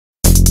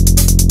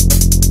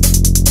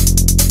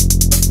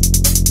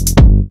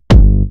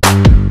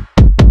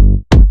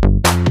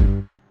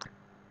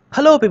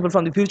Hello people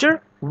from the future,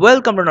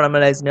 welcome to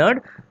Normalized Nerd.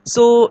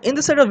 So in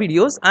this set of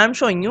videos, I am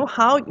showing you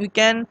how you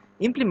can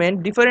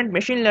implement different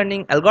machine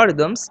learning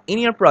algorithms in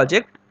your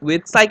project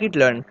with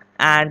Scikit-Learn.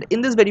 And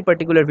in this very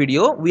particular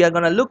video, we are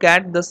going to look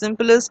at the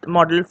simplest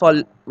model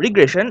for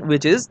regression,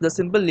 which is the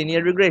simple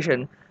linear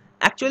regression.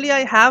 Actually,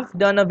 I have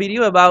done a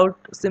video about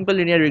simple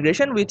linear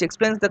regression which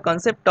explains the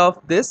concept of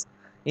this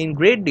in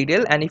great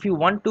detail, and if you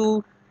want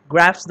to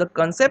grasp the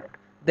concept,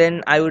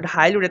 then I would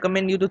highly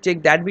recommend you to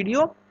check that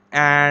video,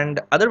 and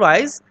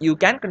otherwise you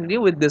can continue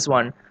with this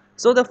one.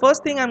 So the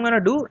first thing I'm gonna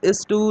do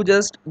is to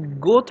just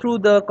go through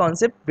the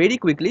concept very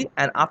quickly,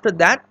 and after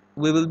that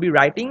we will be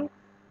writing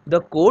the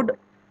code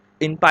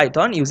in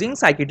Python using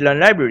Scikit-Learn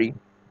library.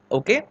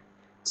 Okay,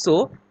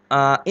 so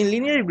in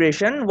linear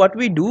regression, what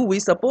we do, we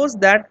suppose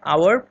that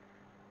our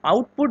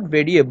output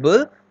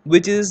variable,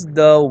 which is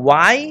the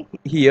y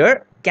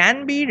here,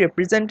 can be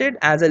represented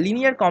as a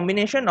linear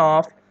combination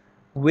of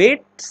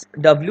weights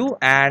w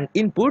and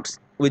inputs,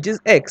 which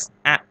is x,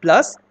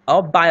 plus a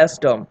bias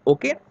term.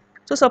 Okay,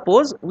 so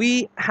suppose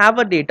we have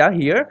a data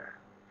here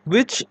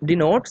which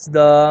denotes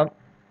the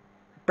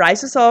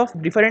prices of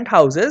different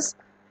houses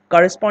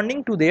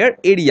corresponding to their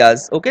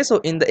areas. Okay, so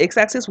in the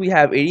x-axis we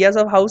have areas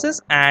of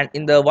houses, and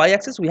in the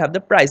y-axis we have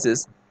the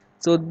prices.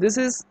 So this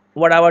is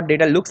what our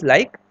data looks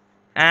like,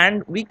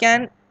 and we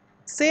can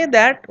say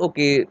that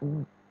okay,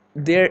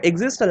 there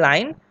exists a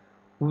line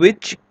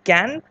which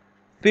can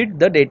fit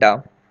the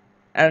data,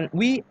 and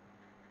we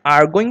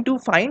are going to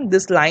find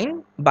this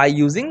line by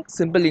using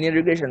simple linear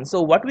regression.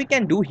 So what we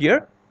can do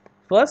here,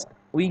 first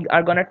we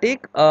are gonna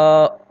take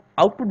a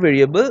output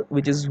variable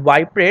which is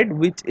ypred,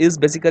 which is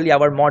basically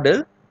our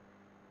model,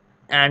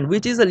 and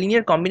which is a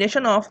linear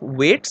combination of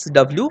weights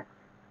w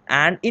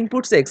and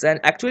inputs x,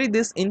 and actually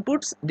this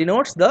inputs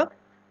denotes the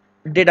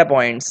data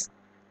points,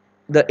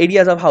 the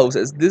areas of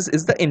houses. This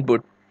is the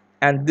input,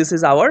 and this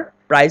is our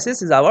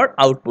prices is our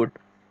output,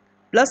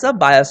 plus a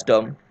bias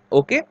term.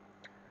 Okay,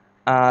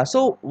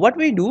 so what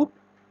we do,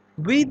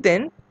 we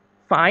then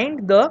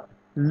find the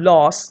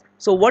loss.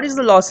 So what is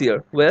the loss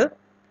here? Well,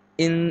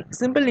 in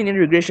simple linear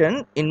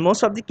regression, in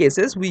most of the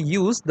cases we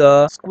use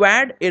the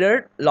squared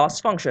error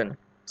loss function.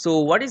 So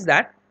what is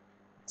that?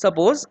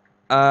 Suppose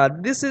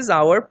this is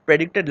our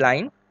predicted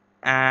line,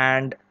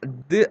 and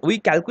we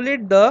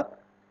calculate the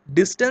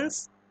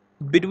distance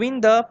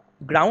between the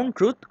ground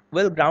truth.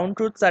 Well, ground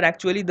truths are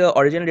actually the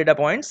original data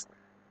points,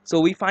 so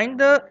we find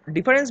the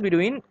difference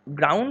between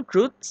ground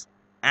truths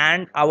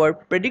and our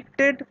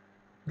predicted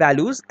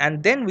values,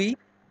 and then we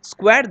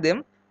square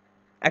them.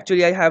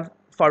 Actually, I have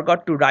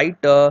forgot to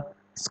write a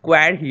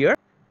square here.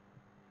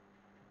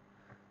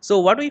 So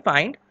what we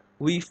find,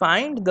 we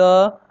find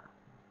the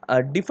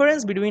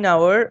difference between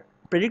our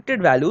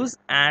predicted values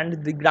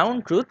and the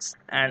ground truths,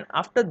 and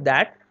after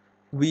that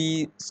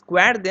we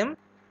square them,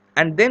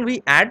 and then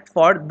we add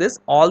for this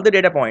all the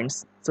data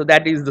points. So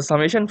that is the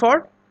summation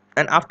for,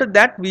 and after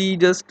that we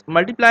just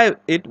multiply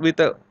it with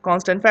a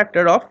constant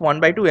factor of 1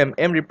 by 2.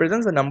 M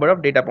represents the number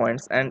of data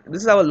points, and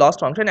this is our loss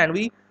function, and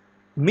we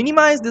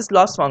minimize this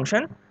loss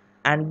function,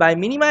 and by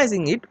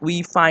minimizing it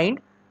we find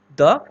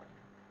the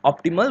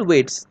optimal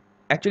weights.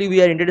 Actually,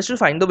 we are interested to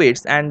find the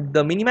weights, and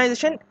the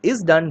minimization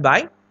is done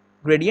by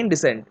gradient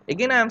descent.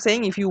 Again, I am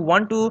saying, if you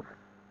want to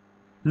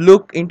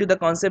look into the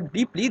concept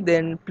deeply,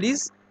 then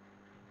please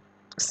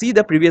see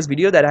the previous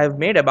video that I have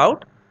made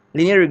about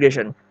linear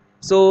regression.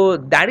 So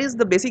that is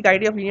the basic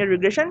idea of linear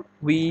regression.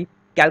 We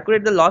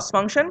calculate the loss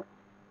function,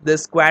 the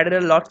squared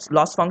error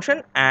loss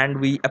function, and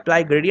we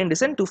apply gradient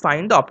descent to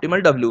find the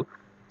optimal w.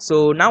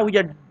 So now we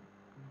are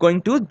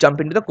going to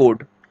jump into the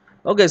code.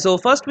 Okay, so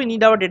first we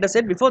need our data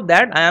set. Before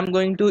that, I am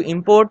going to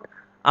import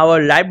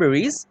our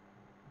libraries,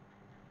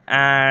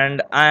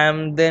 and I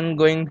am then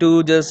going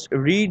to just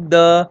read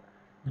the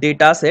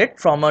data set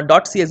from a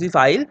 .csv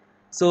file.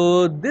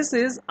 So this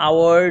is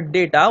our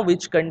data,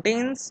 which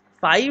contains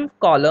 5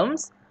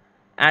 columns,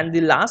 and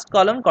the last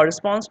column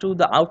corresponds to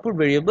the output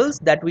variables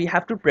that we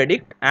have to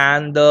predict,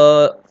 and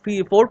the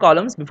 4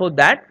 columns before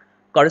that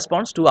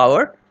corresponds to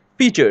our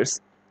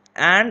features.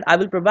 And I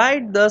will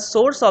provide the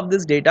source of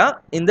this data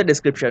in the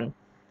description,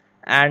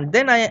 and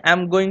then I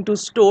am going to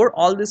store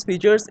all these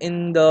features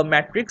in the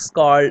matrix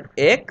called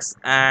x,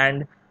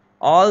 and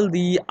all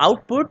the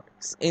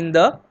outputs in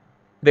the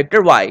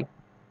vector y.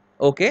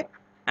 Okay,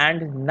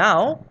 and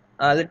now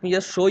let me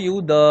just show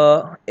you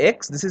the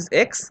x. This is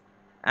x,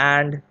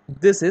 and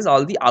this is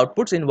all the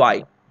outputs in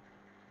y.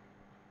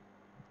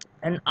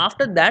 And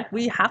after that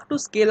we have to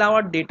scale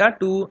our data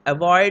to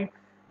avoid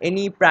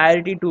any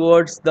priority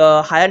towards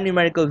the higher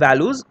numerical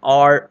values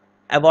or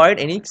avoid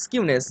any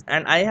skewness,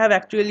 and I have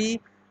actually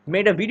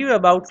made a video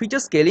about feature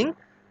scaling,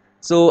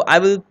 so I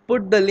will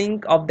put the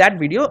link of that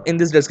video in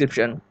this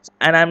description,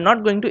 and I'm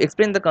not going to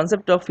explain the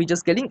concept of feature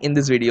scaling in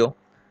this video.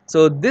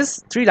 So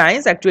this 3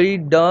 lines actually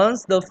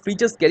does the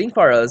feature scaling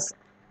for us.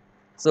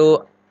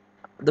 So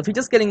the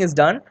feature scaling is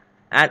done,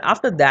 and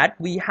after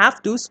that we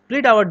have to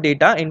split our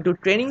data into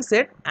training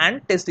set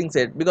and testing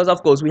set, because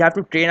of course we have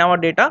to train our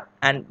data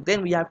and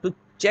then we have to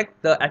check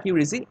the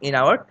accuracy in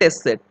our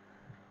test set.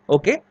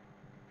 Okay,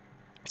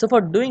 So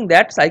for doing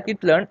that,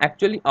 Scikit-Learn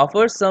actually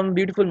offers some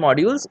beautiful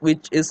modules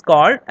which is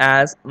called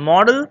as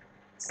model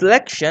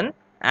selection,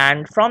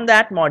 and from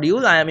that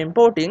module I am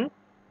importing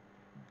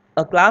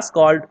a class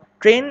called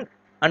train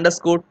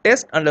underscore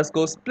test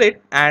underscore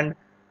split, and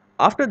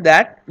after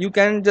that you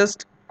can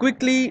just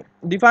quickly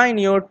define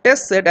your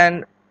test set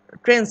and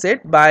train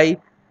set by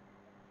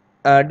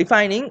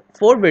defining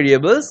four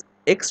variables: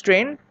 x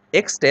train,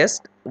 x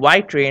test, y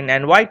train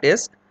and y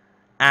test,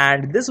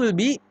 and this will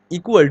be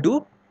equal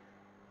to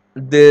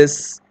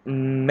this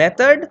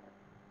method,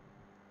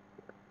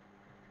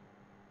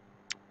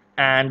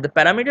 and the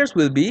parameters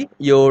will be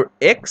your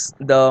x,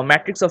 the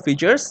matrix of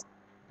features,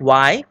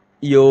 y,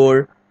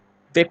 your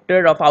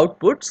vector of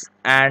outputs,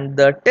 and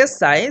the test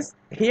size.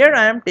 Here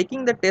I am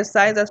taking the test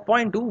size as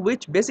 0.2,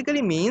 which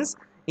basically means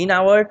in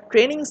our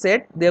training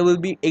set there will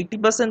be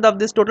 80% of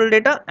this total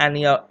data, and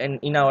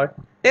in our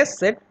test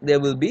set there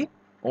will be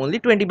only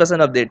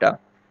 20% of data,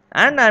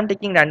 and I am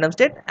taking random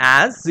state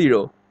as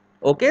 0.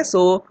 Okay,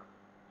 so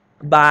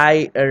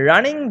by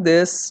running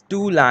these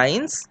two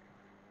lines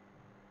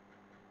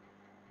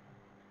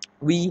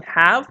we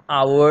have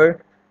our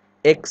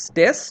x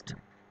test,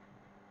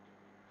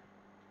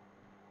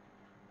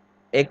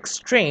 x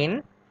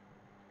train,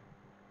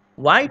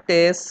 y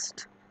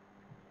test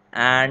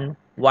and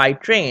y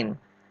train,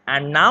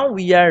 and now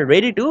we are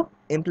ready to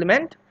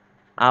implement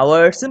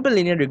our simple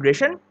linear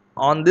regression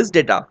on this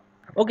data.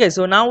 Okay,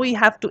 so now we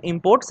have to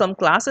import some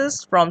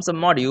classes from some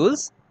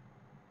modules.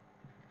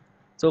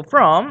 So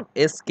from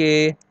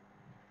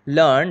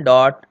sklearn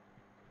dot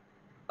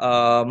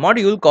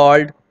module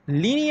called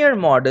linear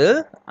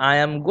model, I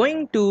am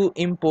going to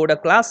import a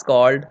class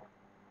called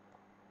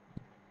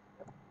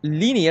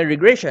linear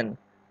regression,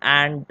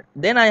 and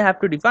then I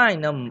have to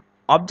define an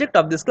object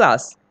of this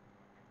class.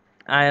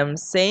 I am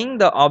saying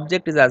the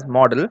object is as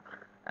model,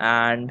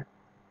 and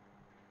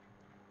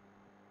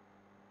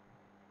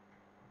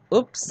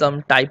oops,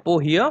 some typo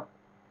here.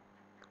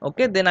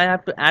 Okay, then I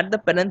have to add the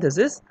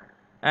parenthesis,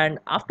 and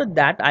after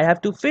that I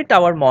have to fit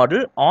our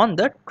model on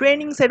the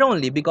training set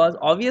only, because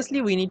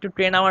obviously we need to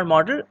train our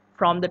model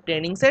from the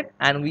training set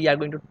and we are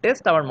going to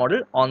test our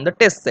model on the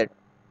test set.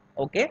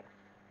 Okay,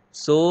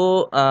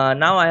 so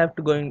now I'm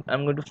going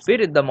to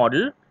fit it the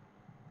model,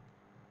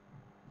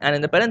 and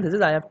in the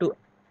parenthesis I have to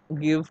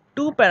give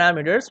two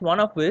parameters, one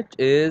of which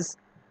is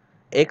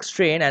x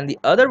train and the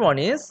other one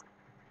is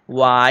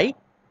y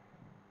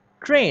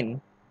train.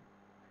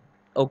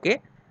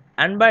 Okay,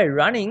 and by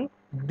running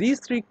these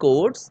three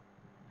codes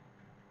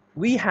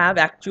we have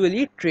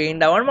actually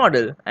trained our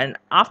model, and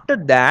after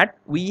that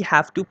we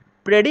have to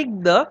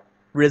predict the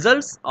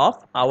results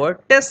of our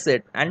test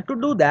set, and to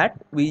do that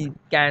we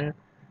can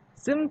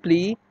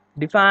simply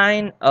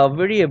define a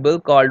variable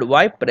called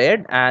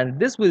ypred, and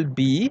this will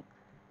be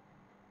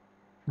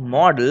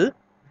model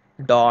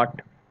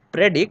dot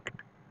predict,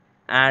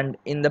 and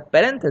in the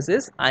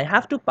parenthesis I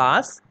have to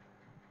pass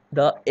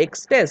the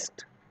x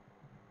test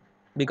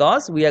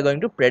because we are going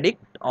to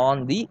predict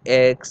on the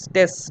x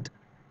test.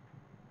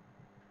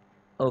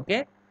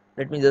 Okay,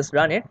 let me just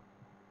run it,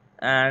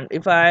 and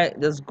if I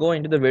just go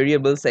into the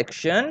variable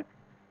section,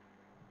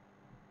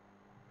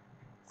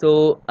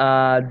 so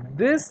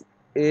this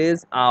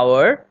is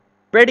our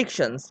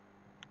predictions,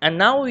 and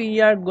now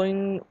we are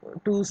going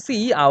to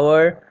see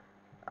our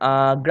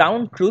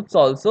ground truths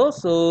also.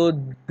 So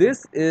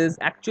this is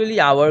actually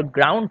our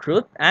ground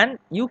truth, and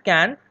you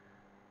can,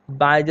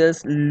 by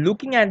just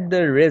looking at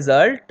the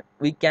result,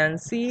 we can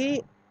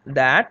see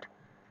that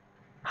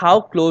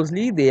how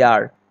closely they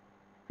are.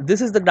 This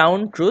is the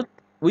ground truth,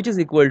 which is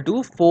equal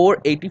to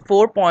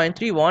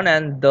 484.31,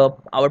 and the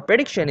our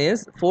prediction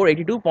is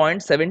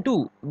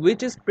 482.72,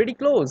 which is pretty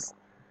close.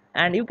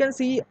 And you can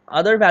see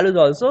other values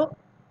also,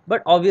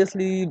 but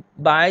obviously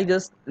by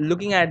just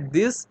looking at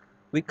this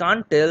we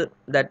can't tell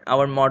that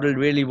our model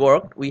really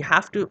worked. We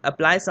have to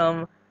apply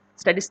some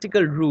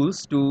statistical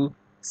rules to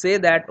say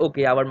that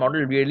okay, our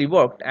model really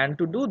worked, and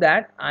to do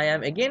that I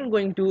am again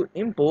going to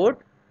import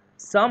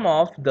some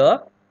of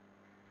the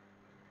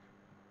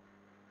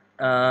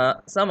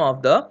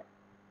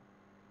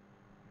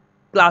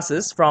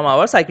classes from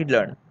our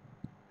Scikit-Learn.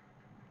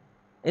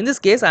 In this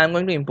case I am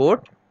going to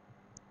import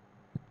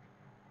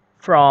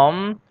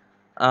from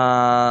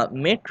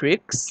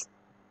matrix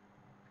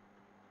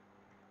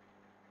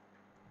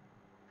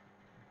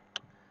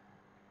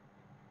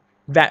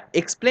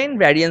explain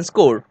variance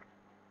score.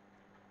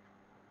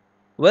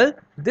 Well,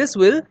 this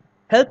will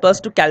help us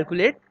to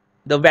calculate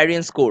the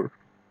variance score.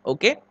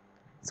 Okay,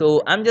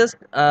 so I'm just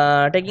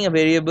taking a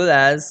variable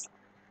as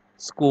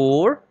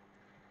score,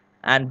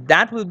 and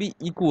that will be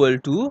equal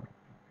to,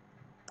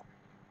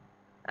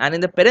 and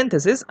in the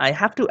parenthesis I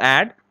have to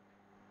add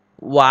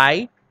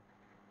y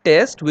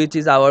test, which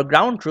is our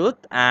ground truth,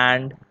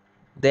 and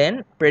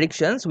then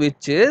predictions,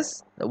 which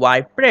is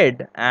y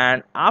pred,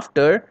 and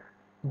after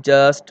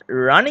just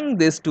running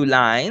these two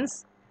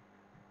lines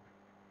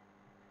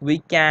we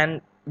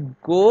can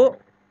go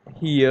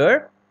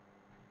here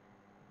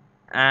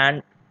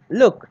and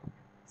look,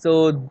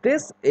 So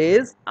this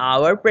is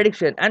our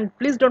prediction, and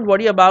please don't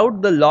worry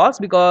about the loss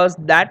because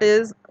that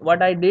is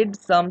what I did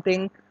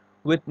something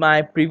with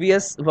my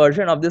previous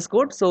version of this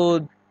code.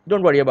 So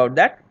don't worry about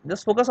that,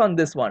 just focus on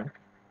this one.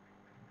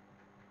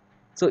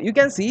 So you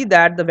can see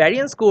that the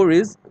variance score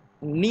is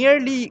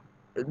nearly,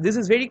 this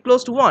is very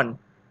close to 1,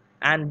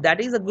 and that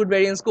is a good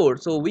variance score.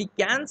 So we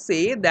can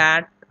say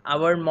that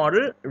our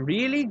model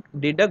really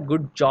did a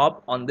good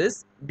job on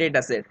this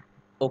data set.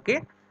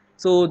 Okay,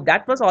 so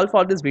that was all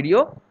for this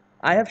video.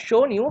 I have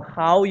shown you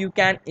how you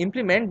can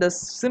implement the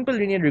simple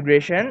linear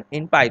regression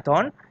in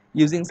Python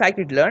using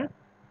Scikit-Learn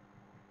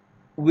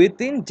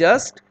within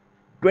just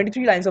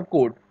 23 lines of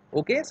code.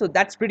 Okay, so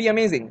that's pretty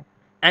amazing.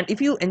 And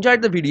if you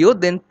enjoyed the video,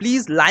 then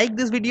please like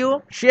this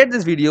video, share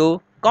this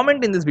video,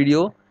 comment in this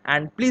video,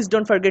 and please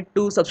don't forget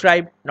to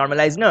subscribe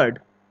Normalized Nerd.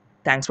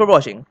 Thanks for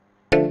watching.